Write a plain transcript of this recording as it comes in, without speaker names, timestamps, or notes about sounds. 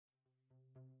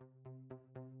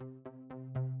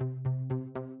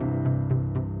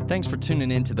Thanks for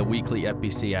tuning in to the weekly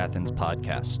FBC Athens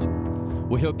podcast.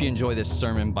 We hope you enjoy this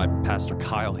sermon by Pastor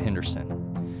Kyle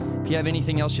Henderson. If you have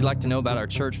anything else you'd like to know about our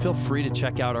church, feel free to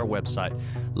check out our website,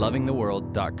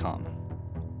 lovingtheworld.com.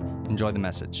 Enjoy the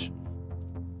message.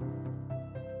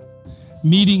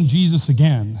 Meeting Jesus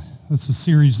Again. That's the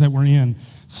series that we're in.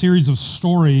 Series of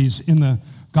stories in the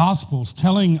Gospels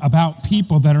telling about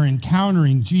people that are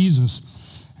encountering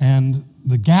Jesus and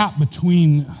the gap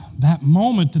between that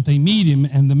moment that they meet him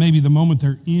and maybe the moment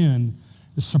they're in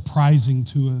is surprising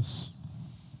to us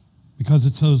because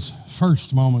it's those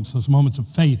first moments, those moments of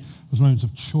faith, those moments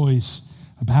of choice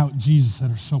about Jesus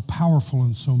that are so powerful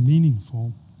and so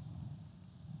meaningful.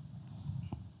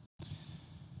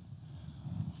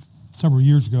 Several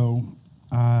years ago,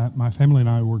 my family and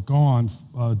I were gone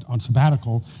on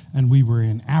sabbatical, and we were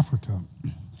in Africa.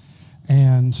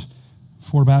 And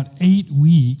for about 8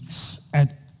 weeks,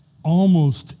 at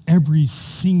almost every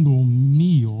single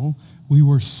meal, we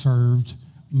were served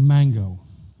mango.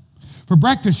 For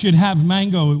breakfast, you'd have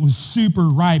mango. It was super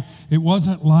ripe. It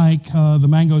wasn't like the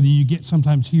mango that you get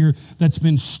sometimes here that's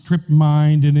been strip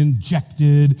mined and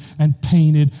injected and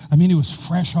painted. I mean, it was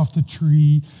fresh off the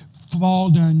tree, fall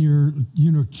down your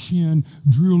chin,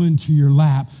 drool into your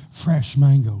lap, fresh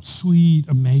mango, sweet,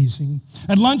 amazing.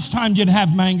 At lunchtime, you'd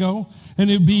have mango, and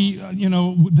it'd be,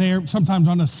 there, sometimes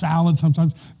on a salad,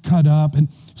 sometimes cut up. And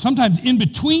sometimes in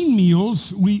between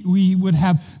meals, we would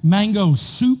have mango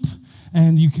soup,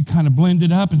 and you could kind of blend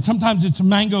it up. And sometimes it's a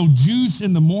mango juice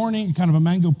in the morning, kind of a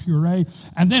mango puree.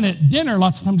 And then at dinner,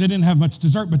 lots of times they didn't have much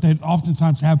dessert, but they'd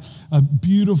oftentimes have a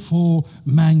beautiful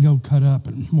mango cut up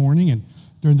in the morning. And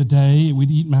during the day, we'd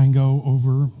eat mango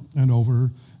over and over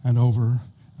and over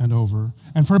and over.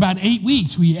 And for about 8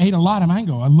 weeks, we ate a lot of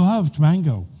mango. I loved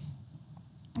mango.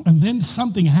 And then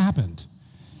something happened.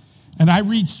 And I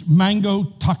reached mango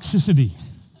toxicity.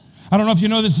 I don't know if you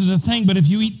know this is a thing, but if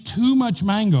you eat too much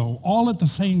mango all at the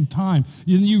same time,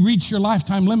 you reach your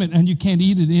lifetime limit and you can't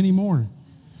eat it anymore.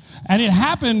 And it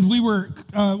happened, we were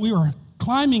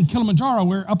climbing Kilimanjaro.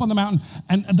 We're up on the mountain,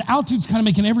 and the altitude's kind of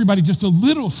making everybody just a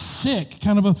little sick.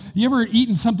 You ever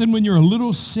eaten something when you're a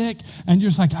little sick, and you're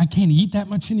just like, I can't eat that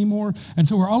much anymore? And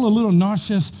so we're all a little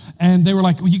nauseous, and they were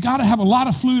like, well, you got to have a lot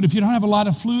of fluid. If you don't have a lot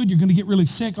of fluid, you're going to get really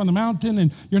sick on the mountain,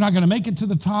 and you're not going to make it to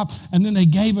the top. And then they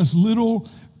gave us little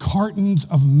cartons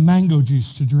of mango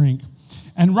juice to drink.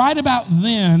 And right about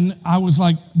then, I was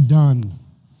like, done.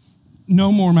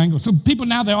 No more mango. So people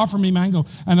now, they offer me mango,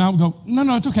 and I'll go,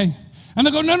 no, it's okay. And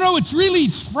they go, no, it's really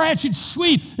fresh, it's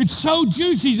sweet, it's so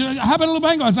juicy. How about a little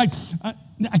mango? I was like,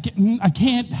 I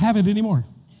can't have it anymore.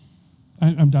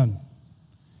 I'm done.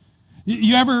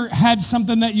 You ever had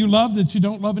something that you love that you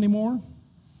don't love anymore?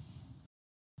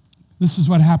 This is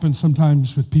what happens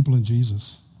sometimes with people in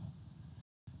Jesus.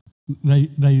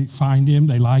 They find him,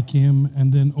 they like him,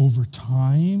 and then over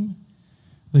time,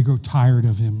 they grow tired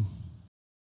of him.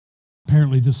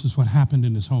 Apparently, this is what happened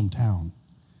in his hometown.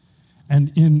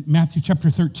 And in Matthew chapter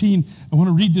 13, I want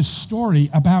to read this story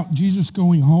about Jesus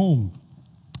going home.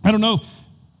 I don't know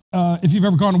if you've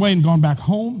ever gone away and gone back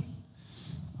home.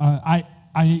 I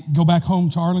go back home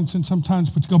to Arlington sometimes,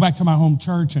 but to go back to my home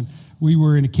church, and we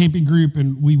were in a camping group,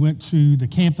 and we went to the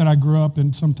camp that I grew up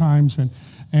in sometimes,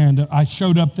 and I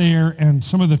showed up there, and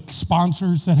some of the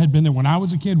sponsors that had been there when I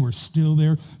was a kid were still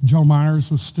there. Joe Myers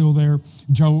was still there.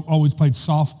 Joe always played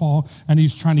softball, and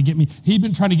he'd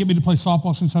been trying to get me to play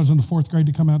softball since I was in the 4th grade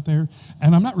to come out there.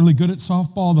 And I'm not really good at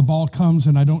softball. The ball comes,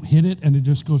 and I don't hit it, and it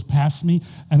just goes past me.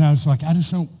 And I was like,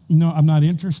 I'm not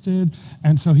interested.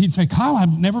 And so he'd say, Kyle,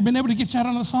 I've never been able to get you out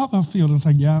on the softball field. And it's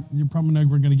like, yeah, you're probably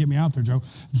never going to get me out there, Joe.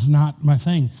 It's not my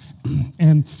thing.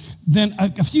 And then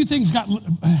a few things got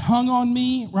hung on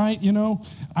me, right?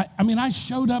 I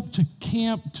showed up to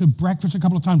camp to breakfast a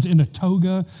couple of times in a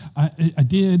toga. I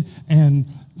did. And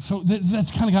so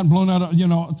that's kind of gotten blown out,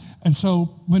 And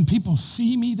so when people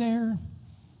see me there,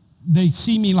 they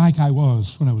see me like I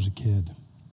was when I was a kid.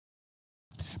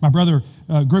 My brother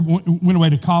went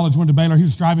away to college, went to Baylor. He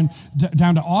was driving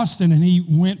down to Austin, and he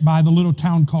went by the little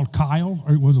town called Kyle,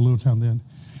 or it was a little town then.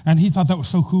 And he thought that was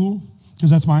so cool, because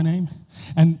that's my name.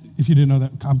 And if you didn't know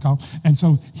that, I'm Kyle. And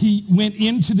so he went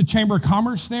into the Chamber of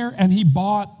Commerce there, and he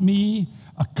bought me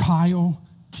a Kyle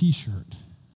t-shirt.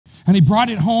 And he brought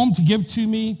it home to give to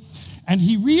me. And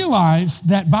he realized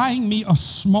that buying me a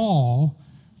small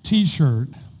t-shirt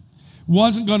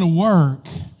wasn't going to work.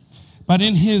 But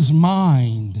in his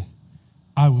mind,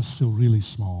 I was still really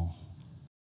small.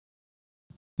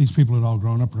 These people had all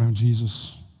grown up around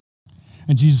Jesus.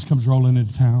 And Jesus comes rolling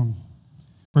into town.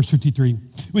 Verse 53.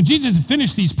 When Jesus had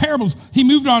finished these parables, he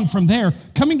moved on from there.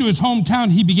 Coming to his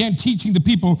hometown, he began teaching the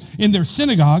people in their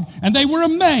synagogue, and they were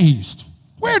amazed.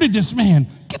 Where did this man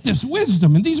get this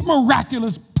wisdom and these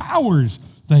miraculous powers?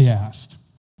 They asked.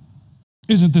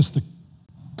 Isn't this the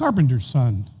carpenter's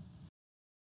son?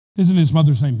 Isn't his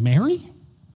mother's name Mary?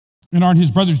 And aren't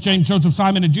his brothers James, Joseph,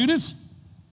 Simon, and Judas?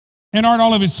 And aren't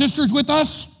all of his sisters with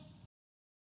us?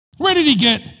 Where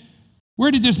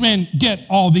did this man get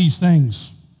all these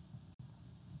things?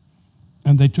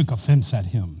 And they took offense at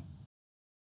him.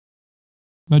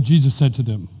 But Jesus said to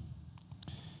them,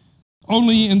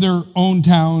 only in their own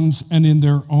towns and in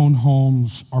their own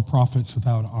homes are prophets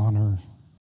without honor.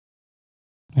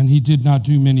 And he did not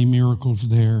do many miracles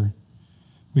there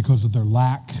because of their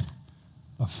lack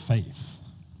of faith.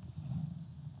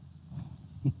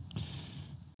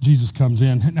 Jesus comes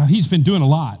in. Now, he's been doing a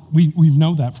lot. We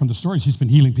know that from the stories. He's been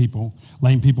healing people,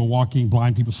 lame people walking,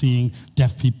 blind people seeing,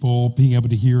 deaf people being able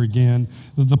to hear again,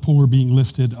 the poor being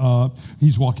lifted up.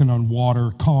 He's walking on water,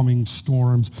 calming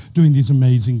storms, doing these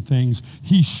amazing things.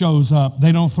 He shows up.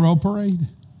 They don't throw a parade.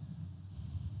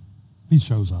 He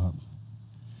shows up.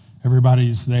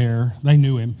 Everybody's there. They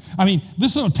knew him. I mean,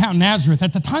 this little town, Nazareth,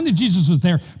 at the time that Jesus was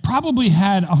there, probably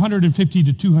had 150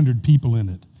 to 200 people in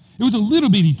it. It was a little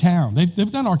bitty town.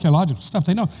 They've done archaeological stuff.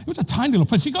 They know it was a tiny little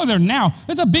place. You go there now,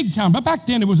 it's a big town, but back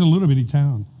then it was a little bitty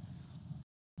town.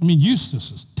 I mean, Eustis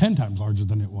is 10 times larger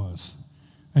than it was.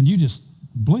 And you just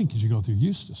blink as you go through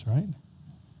Eustis, right?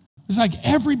 It's like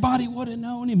everybody would have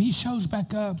known him. He shows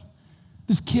back up.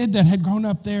 This kid that had grown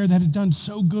up there, that had done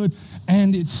so good.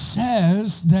 And it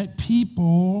says that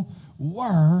people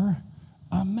were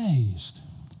amazed.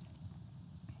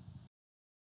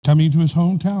 Coming into his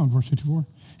hometown, verse 54.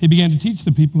 He began to teach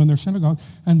the people in their synagogue,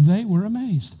 and they were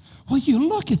amazed. Well, you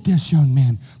look at this young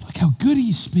man. Look how good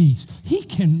he speaks. He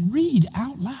can read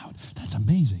out loud. That's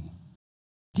amazing.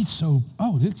 He's so,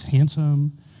 it's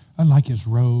handsome. I like his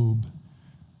robe.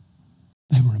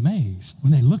 They were amazed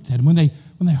when they looked at him. When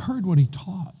they heard what he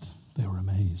taught, they were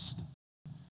amazed.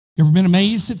 You ever been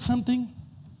amazed at something?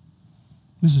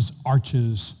 This is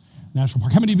Arches National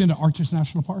Park. How many of you been to Arches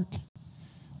National Park?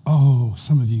 Oh,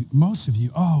 some of you, most of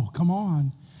you, come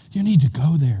on. You need to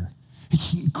go there.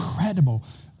 It's incredible.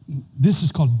 This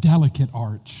is called Delicate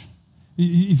Arch.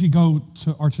 If you go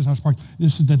to Arches National Park,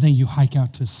 this is the thing you hike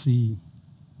out to see.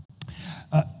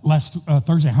 Last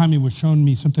Thursday, Jaime was showing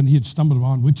me something he had stumbled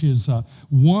upon, which is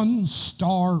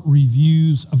 1-star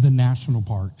reviews of the national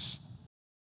parks.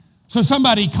 So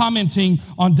somebody commenting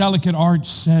on Delicate Arch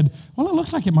said, well, it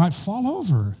looks like it might fall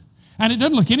over. And it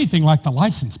doesn't look anything like the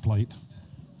license plate.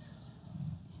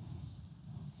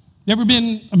 You ever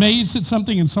been amazed at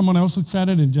something and someone else looks at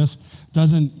it and just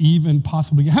doesn't even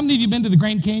possibly? How many of you been to the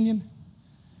Grand Canyon?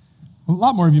 A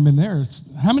lot more of you been there.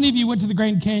 How many of you went to the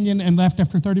Grand Canyon and left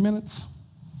after 30 minutes?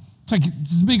 It's like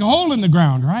it's a big hole in the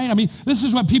ground, right? I mean, this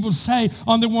is what people say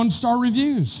on the 1-star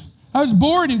reviews. I was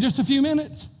bored in just a few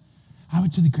minutes. I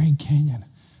went to the Grand Canyon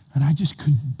and I just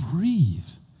couldn't breathe.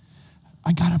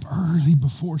 I got up early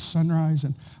before sunrise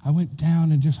and I went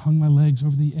down and just hung my legs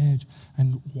over the edge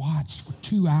and watched for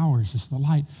 2 hours as the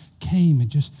light came and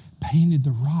just painted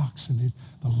the rocks and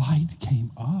the light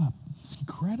came up. It's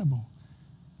incredible.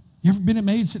 You ever been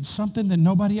amazed at something that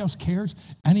nobody else cares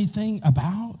anything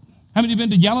about? How many of you been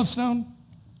to Yellowstone?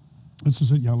 This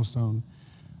is at Yellowstone.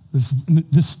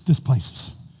 This place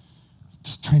is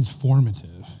just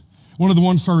transformative. One of the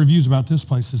 1-star reviews about this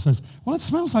place says, well, it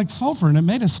smells like sulfur and it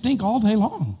made us stink all day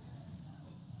long.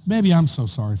 Baby, I'm so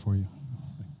sorry for you.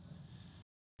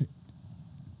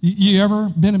 You ever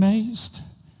been amazed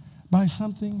by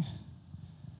something?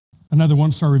 Another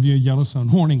 1-star review of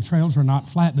Yellowstone. Warning, trails are not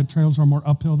flat. The trails are more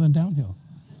uphill than downhill.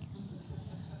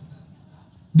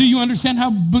 Do you understand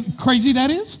how crazy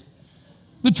that is?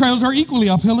 The trails are equally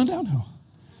uphill and downhill.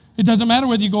 It doesn't matter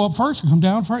whether you go up first or come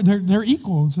down first. They're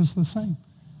equal. It's just the same.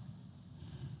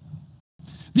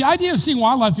 The idea of seeing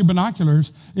wildlife through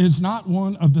binoculars is not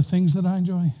one of the things that I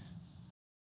enjoy.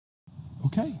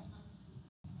 Okay.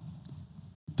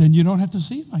 Then you don't have to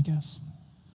see them, I guess.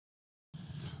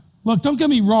 Look, don't get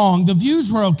me wrong. The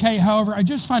views were okay. However, I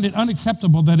just find it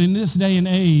unacceptable that in this day and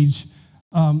age,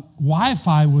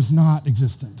 Wi-Fi was not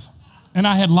existent. And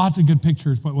I had lots of good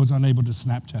pictures, but was unable to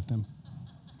Snapchat them.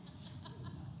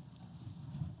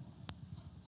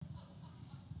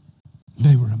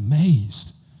 They were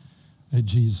amazed at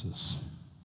Jesus.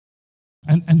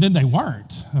 And then they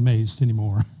weren't amazed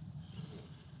anymore.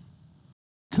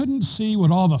 Couldn't see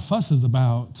what all the fuss is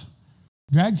about.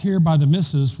 Dragged here by the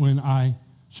missus when I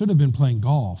should have been playing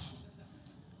golf.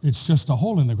 It's just a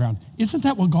hole in the ground. Isn't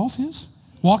that what golf is?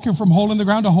 Walking from hole in the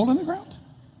ground to hole in the ground?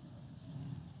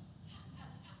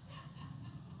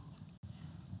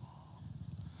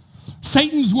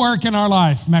 Satan's work in our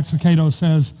life, Max Lucado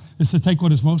says, is to take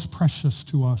what is most precious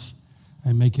to us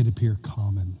and make it appear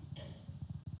common.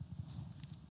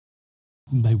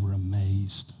 And they were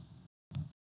amazed.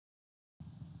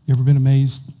 You ever been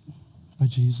amazed by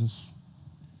Jesus?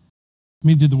 I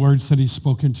mean, did the words that he's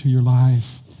spoken to your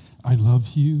life, I love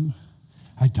you,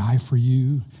 I die for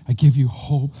you, I give you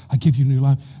hope, I give you new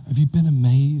life. Have you been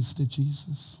amazed at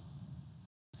Jesus?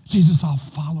 Jesus, I'll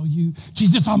follow you.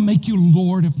 Jesus, I'll make you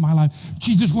Lord of my life.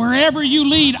 Jesus, wherever you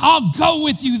lead, I'll go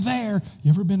with you there.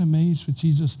 You ever been amazed with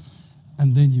Jesus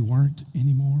and then you weren't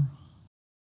anymore?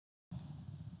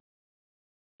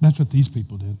 That's what these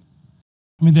people did.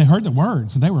 I mean, they heard the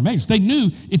words and they were amazed. They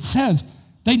knew, it says,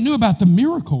 they knew about the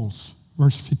miracles,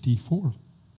 verse 54.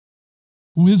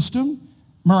 Wisdom,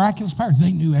 miraculous power,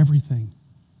 they knew everything.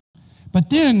 But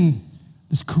then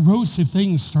this corrosive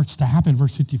thing starts to happen,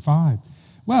 verse 55.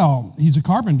 Well, he's a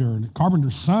carpenter, and a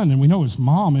carpenter's son, and we know his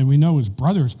mom, and we know his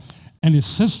brothers and his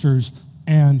sisters,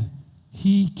 and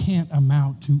he can't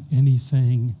amount to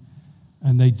anything,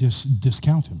 and they just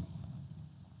discount him.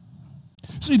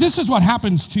 See, this is what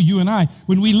happens to you and I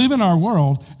when we live in our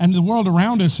world and the world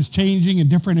around us is changing and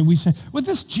different, and we say, well,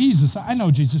 this Jesus, I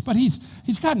know Jesus, but he's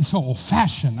gotten so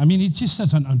old-fashioned. I mean, he just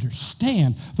doesn't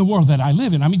understand the world that I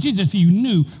live in. I mean, Jesus, if you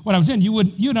knew what I was in,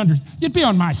 you'd be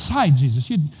on my side, Jesus.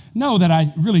 You'd know that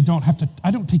I really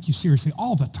I don't take you seriously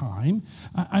all the time.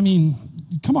 I mean,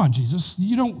 come on, Jesus.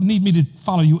 You don't need me to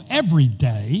follow you every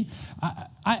day.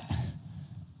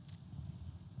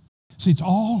 See, it's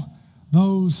all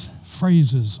those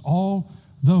phrases, all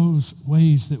those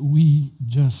ways that we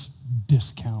just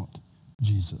discount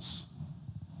Jesus.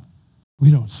 We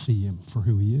don't see him for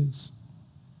who he is.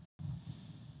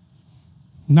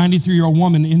 93-year-old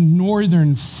woman in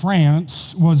northern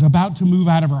France was about to move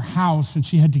out of her house, and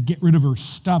she had to get rid of her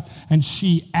stuff, and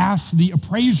she asked the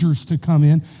appraisers to come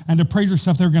in, and the appraiser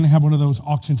stuff, they were going to have one of those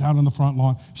auctions out on the front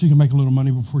lawn. She could make a little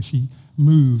money before she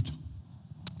moved.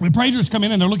 The appraisers come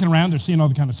in and they're looking around, they're seeing all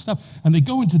the kind of stuff, and they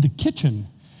go into the kitchen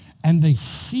and they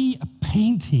see a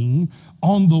painting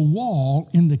on the wall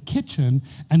in the kitchen,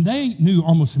 and they knew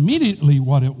almost immediately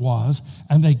what it was,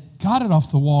 and they got it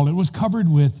off the wall. It was covered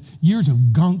with years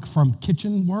of gunk from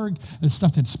kitchen work and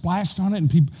stuff that splashed on it,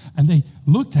 and they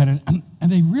looked at it and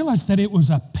they realized that it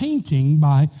was a painting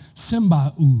by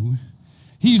Cimabue.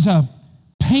 He's a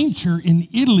painter in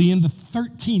Italy in the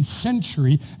 13th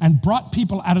century and brought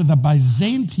people out of the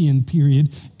Byzantine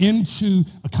period into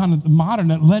a kind of the modern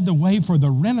that led the way for the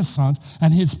Renaissance.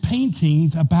 And his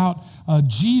paintings about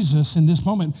Jesus in this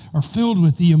moment are filled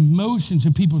with the emotions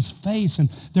in people's face, and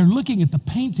they're looking at the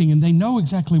painting and they know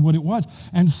exactly what it was.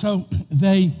 And so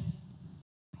they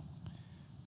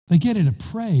get it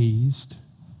appraised,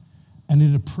 and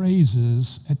it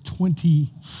appraises at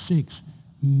 $26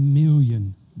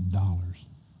 million.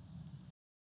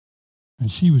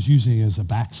 And she was using it as a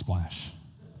backsplash.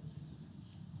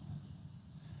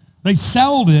 They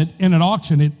sold it in an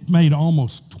auction. It made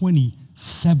almost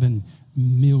 $27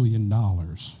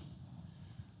 million.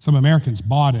 Some Americans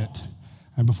bought it,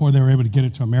 and before they were able to get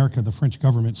it to America, the French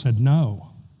government said, no,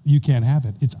 you can't have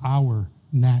it. It's our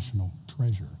national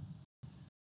treasure.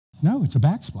 No, it's a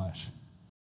backsplash.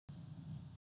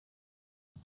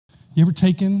 You ever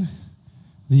taken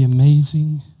the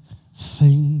amazing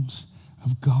things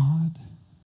of God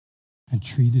and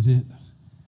treated it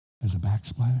as a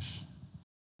backsplash?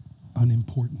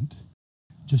 Unimportant,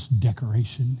 just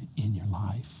decoration in your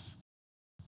life,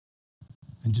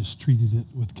 and just treated it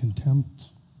with contempt.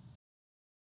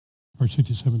 Verse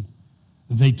 57,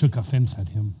 they took offense at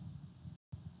him.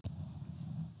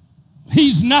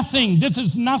 He's nothing. This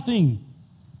is nothing.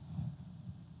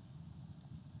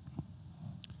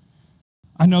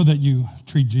 I know that you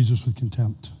treat Jesus with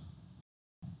contempt.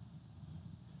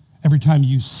 Every time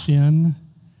you sin,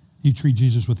 you treat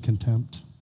Jesus with contempt.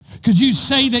 Because you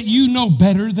say that you know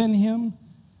better than him.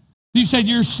 You say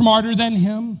you're smarter than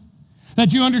him.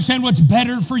 That you understand what's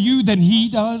better for you than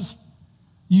he does.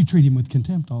 You treat him with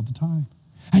contempt all the time.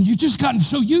 And you've just gotten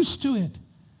so used to it.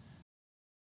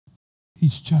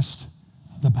 He's just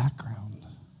the background.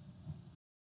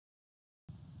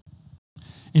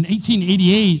 In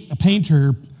 1888, a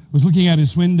painter was looking out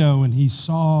his window and he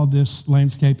saw this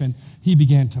landscape and he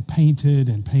began to paint it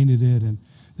and painted it, and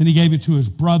then he gave it to his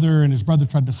brother, and his brother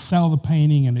tried to sell the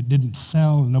painting and it didn't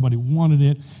sell and nobody wanted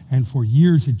it, and for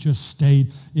years it just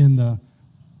stayed in the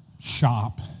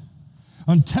shop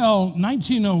until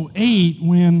 1908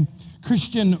 when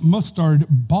Christian Mustard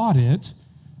bought it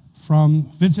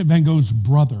from Vincent van Gogh's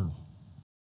brother.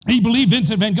 He believed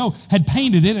Vincent van Gogh had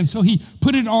painted it, and so he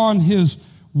put it on his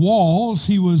walls.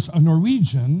 He was a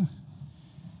Norwegian,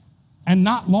 And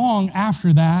not long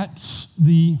after that,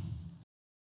 the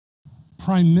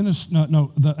prime minister,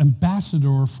 the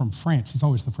ambassador from France, it's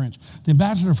always the French, the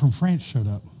ambassador from France showed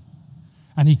up.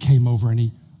 And he came over and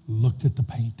he looked at the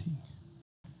painting.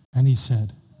 And he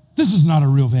said, "This is not a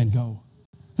real Van Gogh.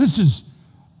 This is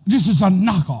a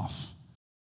knockoff.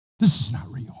 This is not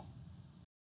real."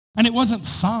 And it wasn't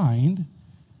signed.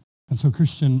 And so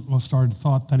Christian Mostard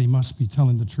thought that he must be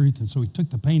telling the truth. And so he took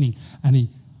the painting and he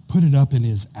put it up in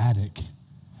his attic,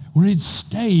 where it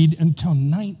stayed until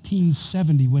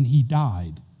 1970 when he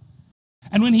died.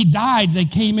 And when he died, they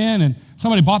came in and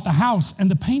somebody bought the house,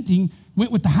 and the painting went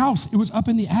with the house. It was up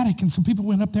in the attic, and some people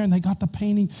went up there and they got the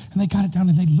painting and they got it down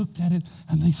and they looked at it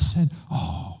and they said,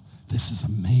 "Oh, this is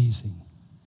amazing.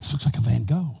 This looks like a Van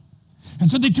Gogh." And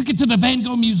so they took it to the Van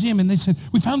Gogh Museum and they said,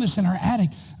 "We found this in our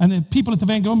attic." And the people at the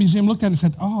Van Gogh Museum looked at it and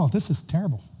said, "Oh, this is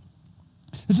terrible.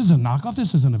 This is a knockoff.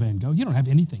 This isn't a Van Gogh. You don't have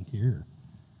anything here."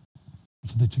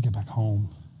 And so they took it back home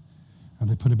and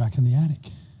they put it back in the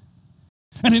attic.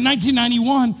 And in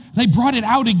 1991, they brought it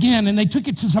out again and they took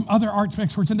it to some other art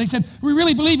experts and they said, "We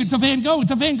really believe it's a Van Gogh.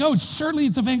 It's a Van Gogh. Certainly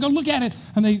it's a Van Gogh. Look at it."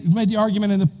 And they made the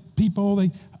argument, and the people,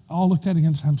 they all looked at it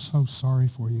and said, "I'm so sorry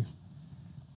for you.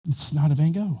 It's not a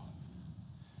Van Gogh."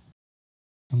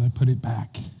 And they put it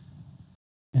back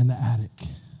in the attic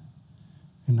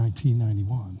in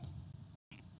 1991.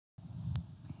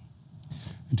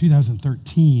 In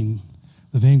 2013,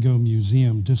 the Van Gogh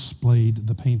Museum displayed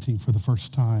the painting for the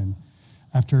first time.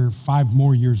 After 5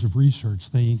 more years of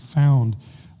research, they found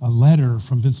a letter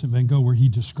from Vincent van Gogh where he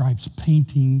describes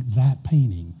painting that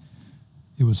painting.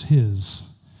 It was his.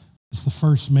 It's the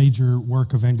first major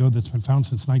work of Van Gogh that's been found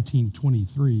since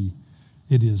 1923.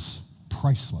 It is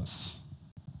priceless.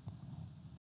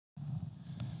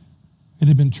 It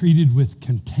had been treated with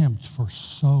contempt for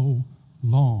so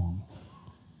long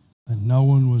that no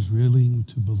one was willing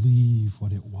to believe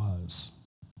what it was.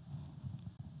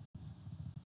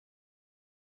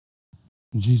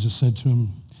 And Jesus said to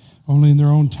him, "Only in their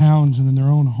own towns and in their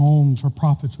own homes are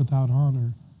prophets without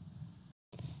honor."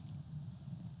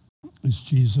 Is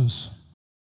Jesus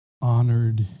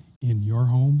honored in your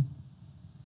home?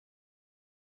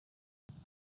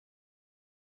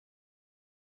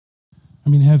 I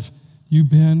mean, have you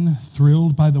been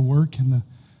thrilled by the work and the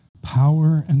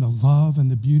power and the love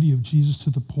and the beauty of Jesus to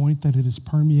the point that it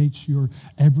permeates your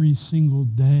every single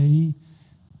day?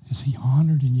 Is he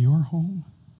honored in your home?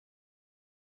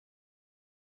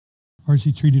 Or is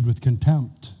he treated with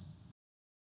contempt?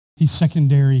 He's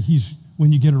secondary. He's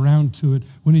when you get around to it,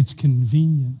 when it's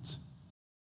convenient.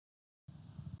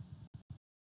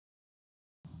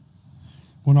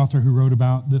 One author who wrote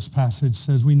about this passage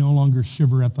says, "We no longer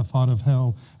shiver at the thought of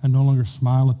hell and no longer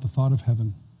smile at the thought of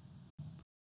heaven.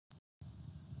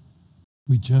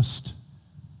 We just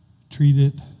treat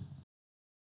it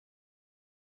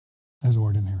as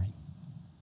ordinary."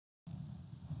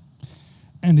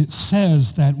 And it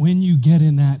says that when you get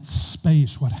in that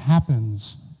space, what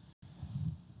happens?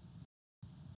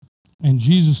 And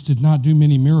Jesus did not do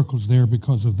many miracles there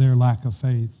because of their lack of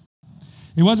faith.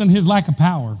 It wasn't his lack of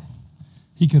power.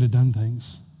 He could have done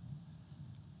things.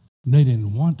 They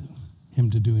didn't want him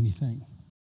to do anything.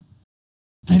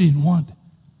 They didn't want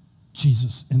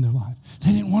Jesus in their life.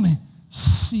 They didn't want to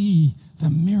see the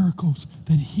miracles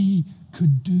that he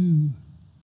could do.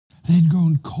 They had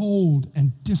grown cold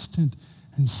and distant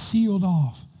and sealed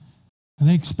off. And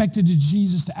they expected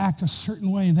Jesus to act a certain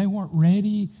way, and they weren't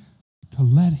ready to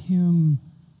let him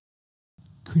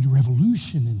create a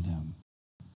revolution in them.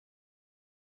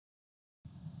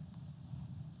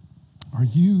 Are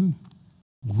you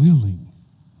willing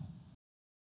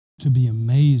to be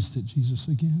amazed at Jesus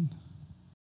again?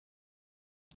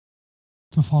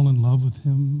 To fall in love with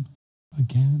him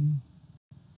again?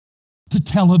 To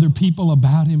tell other people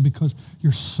about him because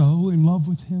you're so in love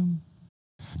with him?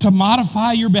 To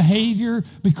modify your behavior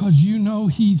because you know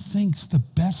he thinks the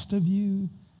best of you?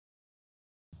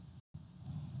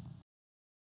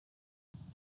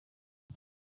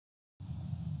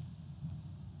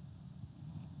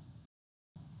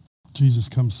 Jesus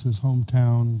comes to his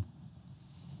hometown,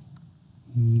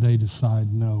 and they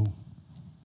decide no.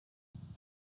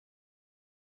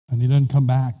 And he doesn't come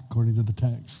back, according to the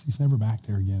text. He's never back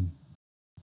there again.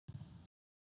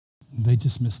 They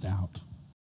just missed out.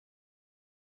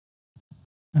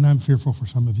 And I'm fearful for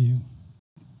some of you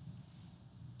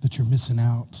that you're missing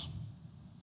out.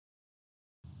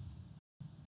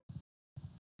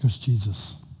 Because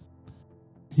Jesus,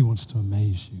 he wants to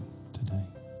amaze you today.